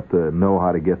have to know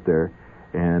how to get there.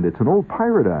 And it's an old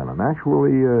pirate island.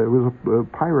 Actually, it was a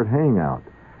pirate hangout.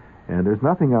 And there's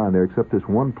nothing on there except this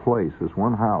one place, this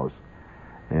one house.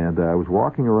 And I was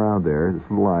walking around there, this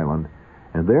little island,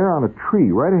 and there on a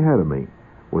tree right ahead of me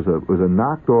was a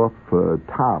knocked off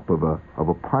top of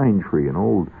a pine tree, an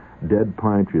old dead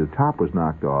pine tree. The top was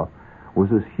knocked off. Was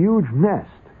this huge nest.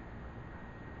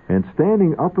 And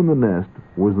standing up in the nest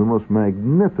was the most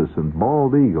magnificent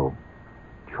bald eagle.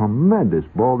 Tremendous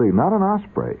bald eagle. Not an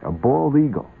osprey, a bald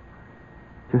eagle.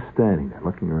 Just standing there,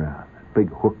 looking around. Big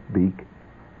hooked beak.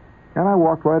 And I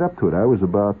walked right up to it. I was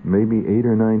about maybe 8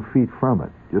 or 9 feet from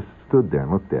it. Just stood there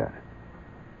and looked at it.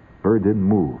 Bird didn't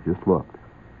move, just looked.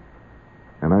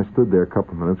 And I stood there a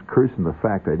couple of minutes cursing the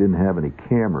fact I didn't have any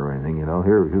camera or anything,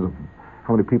 Here's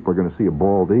how many people are going to see a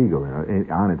bald eagle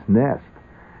on its nest?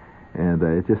 And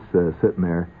it's just sitting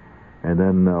there. And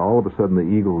then all of a sudden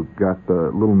the eagle got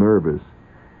a little nervous.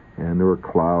 And there were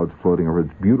clouds floating over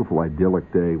this beautiful,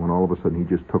 idyllic day when all of a sudden he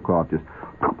just took off, just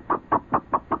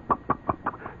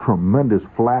tremendous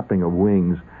flapping of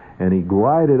wings, and he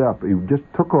glided up. He just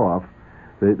took off.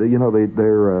 They're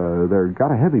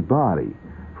got a heavy body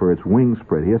for its wing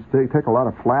spread. He has to take a lot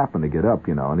of flapping to get up,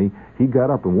 And he got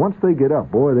up, and once they get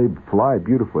up, boy, they fly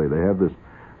beautifully. They have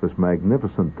this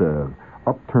magnificent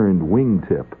upturned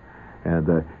wingtip.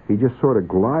 And he just sort of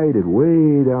glided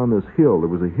way down this hill. There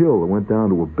was a hill that went down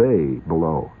to a bay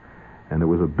below. And there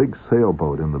was a big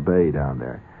sailboat in the bay down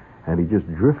there. And he just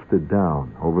drifted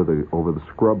down over the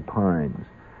scrub pines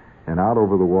and out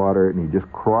over the water, and he just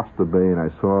crossed the bay, and I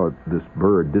saw this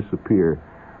bird disappear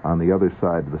on the other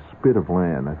side of the spit of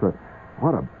land. I thought,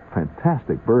 what a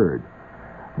fantastic bird.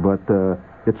 But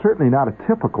it's certainly not a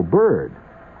typical bird.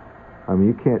 I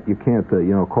mean, you can't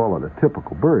call it a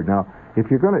typical bird. Now, if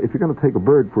you're gonna take a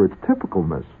bird for its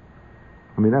typicalness,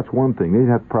 I mean, that's one thing. They'd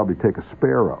have to probably take a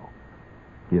sparrow.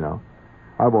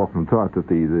 I've often thought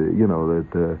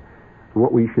that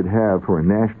what we should have for a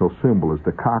national symbol is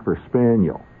the Cocker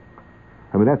Spaniel.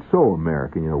 I mean, that's so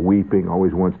American, weeping,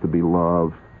 always wants to be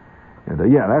loved. And,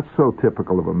 that's so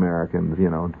typical of Americans,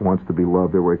 it wants to be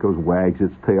loved everywhere it goes, wags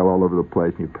its tail all over the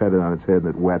place, and you pet it on its head,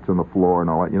 and it wets on the floor and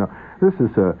all that, This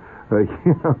is a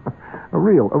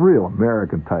real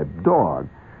American-type dog.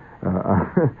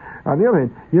 On the other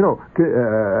hand,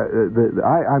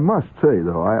 I must say,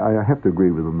 though, I have to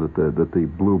agree with them that the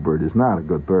bluebird is not a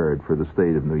good bird for the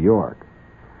state of New York.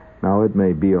 Now, it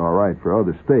may be all right for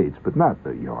other states, but not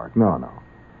New York. No.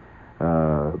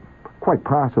 Quite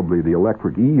possibly the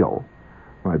electric eel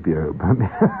might be a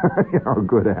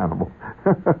good animal.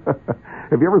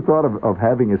 Have you ever thought of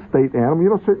having a state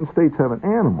animal? Certain states have an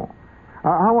animal.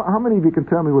 How many of you can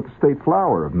tell me what the state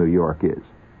flower of New York is?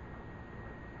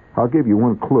 I'll give you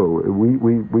one clue.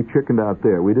 We chickened out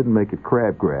there. We didn't make it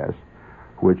crabgrass,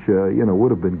 which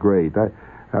would have been great.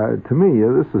 To me,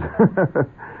 this is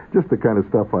just the kind of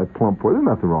stuff I plump for. There's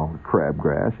nothing wrong with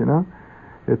crabgrass,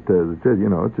 It's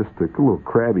just a little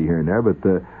crabby here and there, but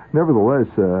nevertheless,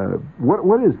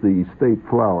 what is the state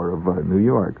flower of New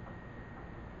York?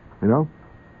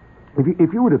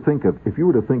 If you were to think of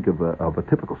a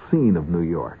typical scene of New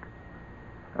York,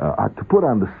 to put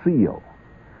on the seal,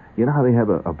 you know how they have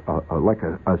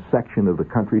a section of the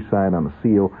countryside on the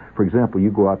seal. For example, you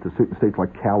go out to certain states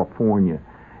like California,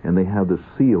 and they have this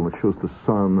seal that shows the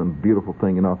sun and beautiful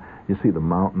thing. You see the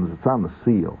mountains. It's on the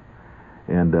seal.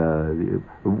 And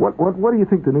what do you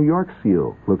think the New York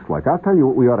seal looks like? I'll tell you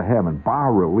what we ought to have in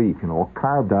bas relief,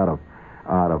 carved out of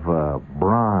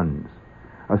bronze.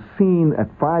 A scene at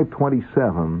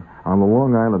 527 on the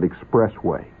Long Island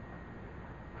Expressway.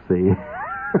 See,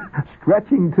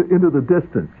 stretching into the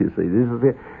distance. You see, this is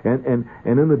it. And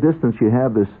in the distance you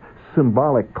have this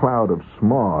symbolic cloud of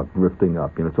smog drifting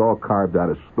up. It's all carved out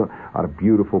of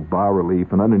beautiful bas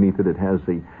relief, and underneath it has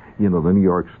the New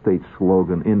York State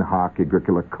slogan, in hoc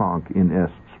agricula conch, in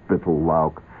est spittle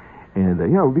lauc. And, it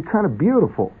would be kind of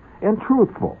beautiful and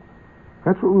truthful.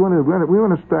 That's what we want to We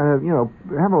want to start,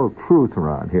 have a little truth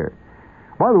around here.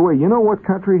 By the way, you know what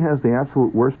country has the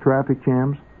absolute worst traffic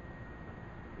jams?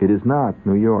 It is not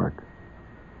New York.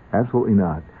 Absolutely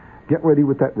not. Get ready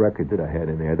with that record that I had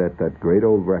in there, that great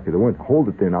old record. Hold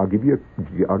it there, and I'll give you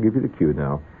the cue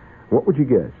now. What would you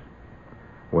guess?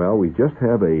 Well, we just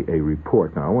have a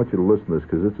report. Now, I want you to listen to this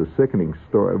because it's a sickening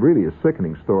story, really a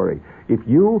sickening story. If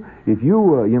you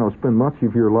spend much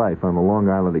of your life on the Long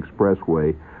Island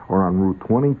Expressway or on Route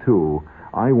 22,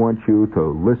 I want you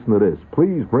to listen to this.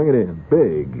 Please bring it in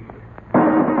big.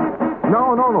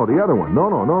 No, the other one.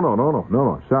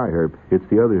 No. Sorry, Herb. It's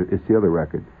the other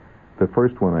record. The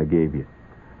first one I gave you.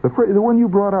 The one you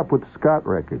brought up with the Scott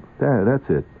record. That's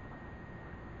it.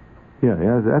 Yeah,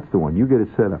 that's the one. You get it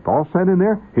set up. All set in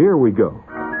there? Here we go.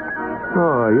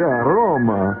 Oh, yeah,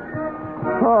 Roma.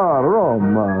 Ah,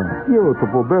 Roma.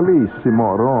 Beautiful,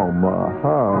 bellissimo Roma.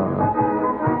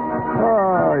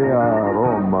 Yeah,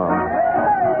 Roma.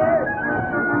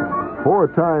 4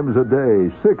 times a day,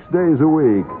 6 days a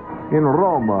week, in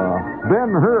Roma,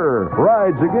 Ben-Hur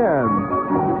rides again.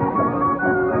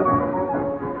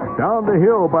 Down the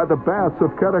hill by the baths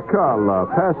of Caracalla,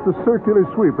 past the circular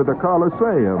sweep of the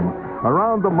Colosseum,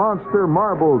 around the monster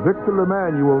marble Victor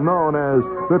Emmanuel known as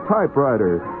the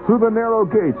Typewriter, through the narrow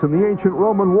gates and the ancient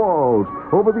Roman walls,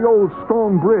 over the old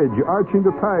stone bridge arching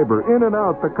the Tiber, in and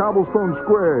out the cobblestone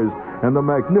squares and the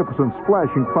magnificent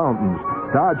splashing fountains,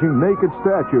 dodging naked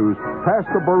statues, past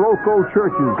the Barocco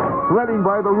churches, threading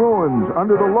by the ruins,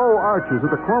 under the low arches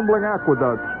of the crumbling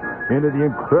aqueducts, into the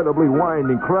incredibly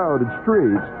winding, crowded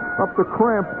streets, up the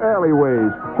cramped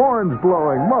alleyways, horns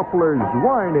blowing, mufflers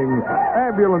whining,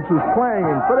 ambulances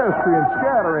clanging, pedestrians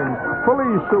scattering,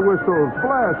 police whistles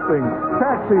blasting,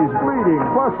 taxis bleeding,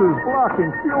 buses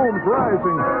blocking, fumes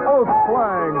rising, oaths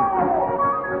flying.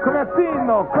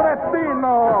 Cretino!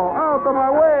 Out of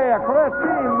my way,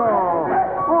 cretino!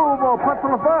 Uvo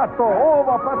petrifato!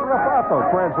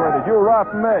 Translated, you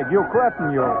rotten egg, you cretin,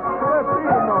 you.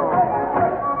 Cretino!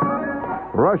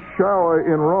 Rush Hour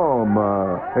in Rome,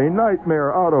 a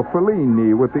nightmare out of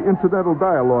Fellini with the incidental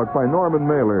dialogue by Norman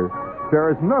Mailer. There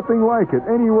is nothing like it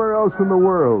anywhere else in the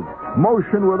world.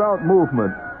 Motion without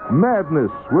movement,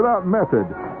 madness without method,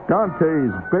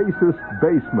 Dante's basest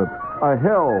basement, a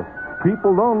hell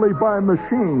peopled only by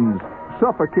machines,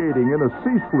 suffocating in a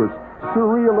ceaseless,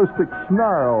 surrealistic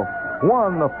snarl.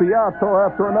 One fiato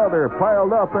after another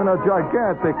piled up in a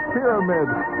gigantic pyramid,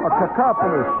 a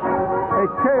cacophonous, a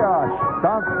chaos,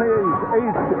 Dante's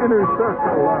 8th inner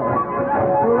circle.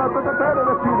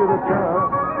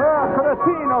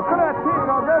 Cretino,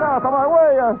 get out of my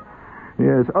way.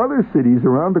 Yes, other cities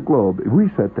around the globe,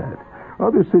 we said that.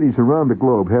 Other cities around the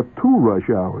globe have 2 rush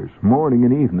hours, morning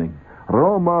and evening.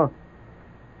 Roma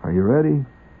Are you ready?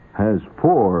 Has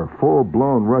 4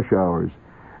 full-blown rush hours.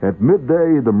 At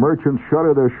midday, the merchants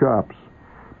shutter their shops.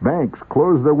 Banks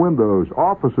close their windows.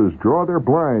 Offices draw their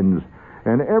blinds.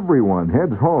 And everyone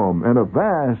heads home. And a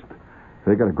vast,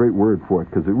 they got a great word for it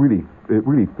because it really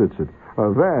fits it.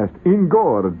 A vast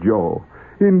ingorgio.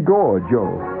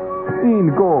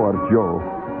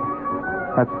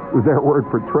 That's their word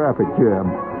for traffic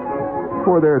jam.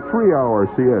 For their 3-hour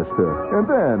siesta. And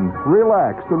then,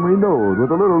 relaxed and renewed with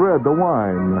a little red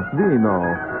wine, vino,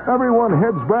 everyone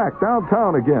heads back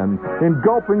downtown again,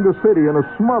 engulfing the city in a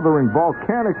smothering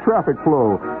volcanic traffic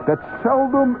flow that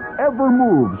seldom ever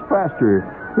moves faster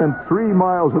than 3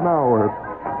 miles an hour.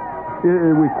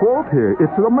 We quote here,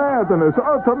 "It's the madness,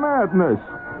 utter madness,"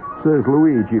 says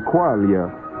Luigi Quaglia,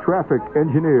 traffic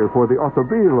engineer for the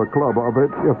Automobile Club of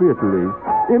Italy.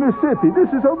 In a city, this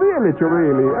is a village,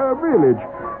 really, a village.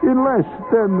 In less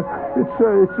than,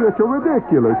 it's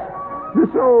ridiculous.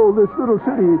 This little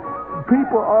city,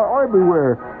 people are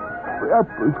everywhere.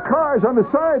 Cars on the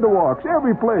sidewalks,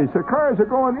 every place. The cars are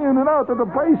going in and out of the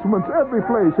basements, every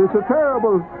place. It's a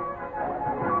terrible...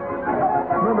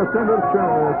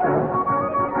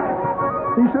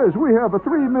 He says we have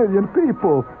 3 million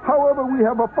people. However, we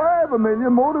have 5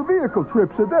 million motor vehicle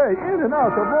trips a day in and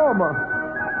out of Roma.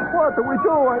 What do we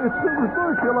do? It's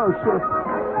ridiculous.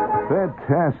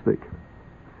 Fantastic.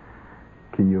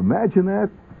 Can you imagine that?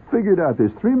 Figured out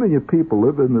there's 3 million people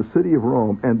live in the city of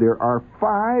Rome, and there are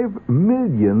 5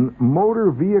 million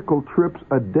motor vehicle trips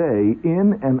a day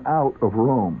in and out of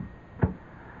Rome.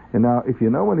 And now, if you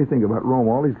know anything about Rome,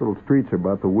 all these little streets are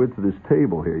about the width of this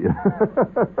table here. You know?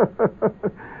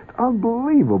 It's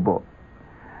unbelievable.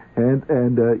 And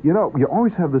you know, you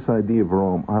always have this idea of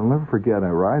Rome. I'll never forget, I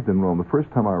arrived in Rome. The first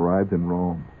time I arrived in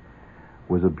Rome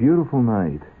was a beautiful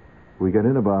night. We got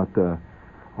in about,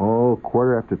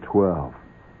 12:15.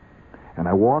 And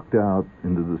I walked out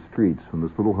into the streets from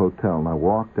this little hotel, and I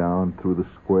walked down through the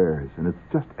squares, and it's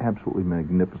just absolutely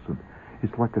magnificent.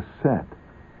 It's like a set.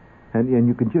 And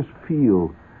you can just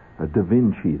feel Da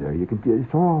Vinci there.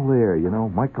 It's all there, you know,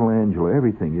 Michelangelo,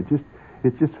 everything. It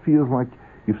just feels like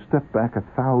you've stepped back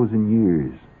 1,000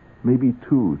 years, maybe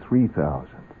 2,000,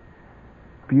 3,000.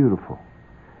 Beautiful.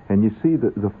 And you see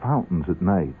the fountains at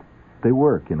night. They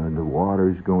work, you know, and the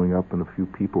water's going up and a few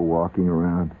people walking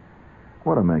around.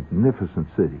 What a magnificent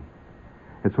city.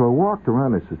 And so I walked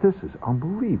around and I said, this is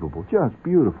unbelievable, just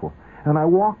beautiful. And I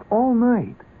walked all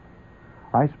night.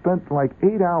 I spent like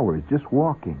 8 hours just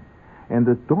walking. And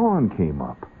the dawn came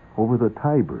up over the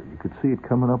Tiber. You could see it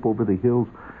coming up over the hills.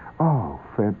 Oh,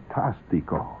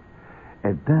 fantastico.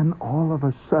 And then all of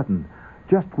a sudden,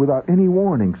 just without any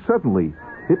warning, suddenly,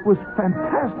 it was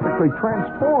fantastically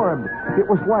transformed. It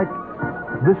was like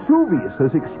Vesuvius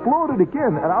has exploded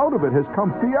again, and out of it has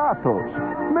come Fiatos.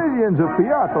 Millions of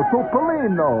Fiatos,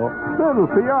 Topolino, little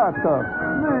Fiata,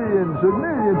 millions and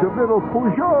millions of little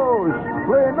Peugeots,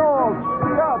 Renaults,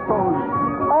 Fiatos,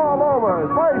 all over,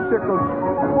 bicycles,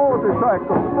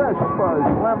 motorcycles, Vespas,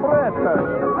 Lambrettas,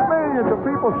 millions of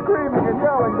people screaming and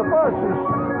yelling, the buses,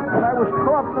 and I was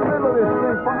caught in the middle of this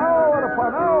thing for hour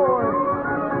upon hour.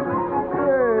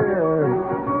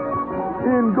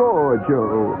 In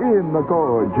Gorgio, in the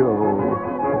Gorgio.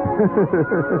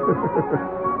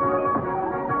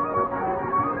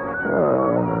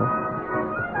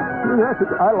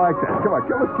 I like that. Come on,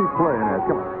 let's keep playing that.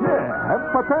 Come on.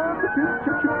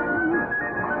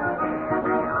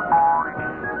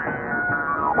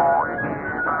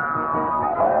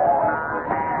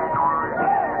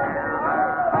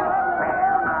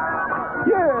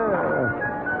 Yeah.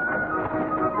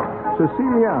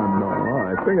 Siciliano. All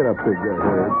right, bring it up, big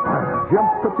head. Jump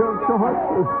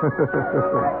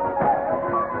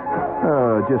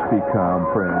Oh, just be calm,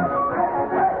 friends.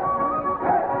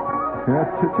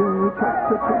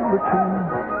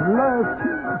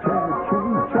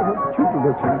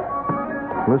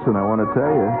 Listen, I want to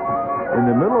tell you, in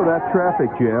the middle of that traffic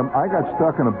jam, I got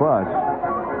stuck in a bus,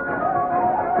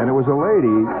 and it was a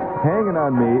lady hanging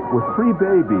on me with 3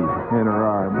 babies in her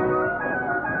arms.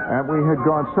 And we had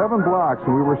gone 7 blocks,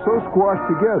 and we were so squashed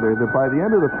together that by the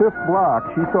end of the 5th block,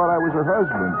 she thought I was her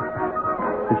husband.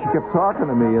 And she kept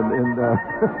talking to me in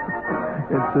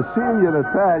Sicilian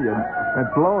Italian and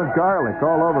blowing garlic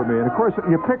all over me. And, of course,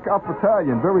 you pick up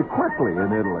Italian very quickly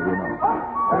in Italy, you know.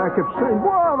 And I kept saying,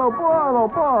 buono, buono,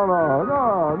 buono,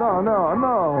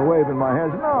 no, waving my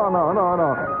hands, no,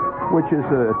 which is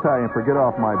Italian for get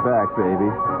off my back,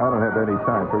 baby. I don't have any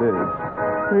time for this.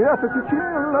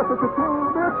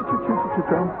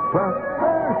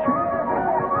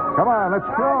 Come on, let's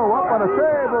go up on the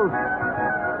tables.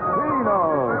 Vino.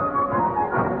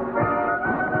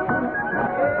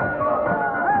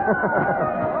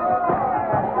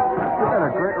 a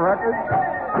great record.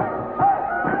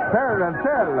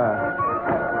 Tarantella,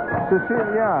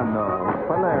 Siciliano,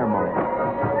 Palermo.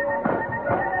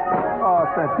 Oh,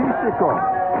 Statistico.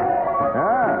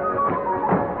 Ah.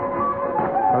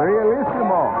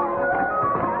 Realissimo.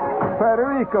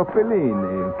 Federico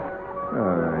Fellini.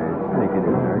 All right, take it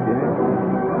in there again.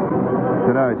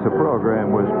 Tonight's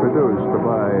program was produced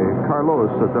by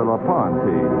Carlos de la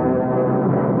Ponte.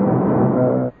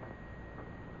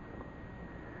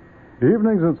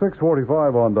 Evenings at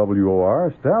 6:45 on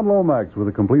WOR. Stan Lomax with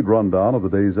a complete rundown of the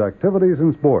day's activities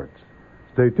and sports.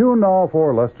 Stay tuned now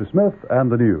for Lester Smith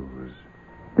and the news.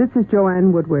 This is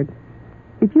Joanne Woodward.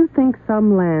 If you think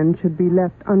some land should be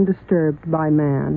left undisturbed by man,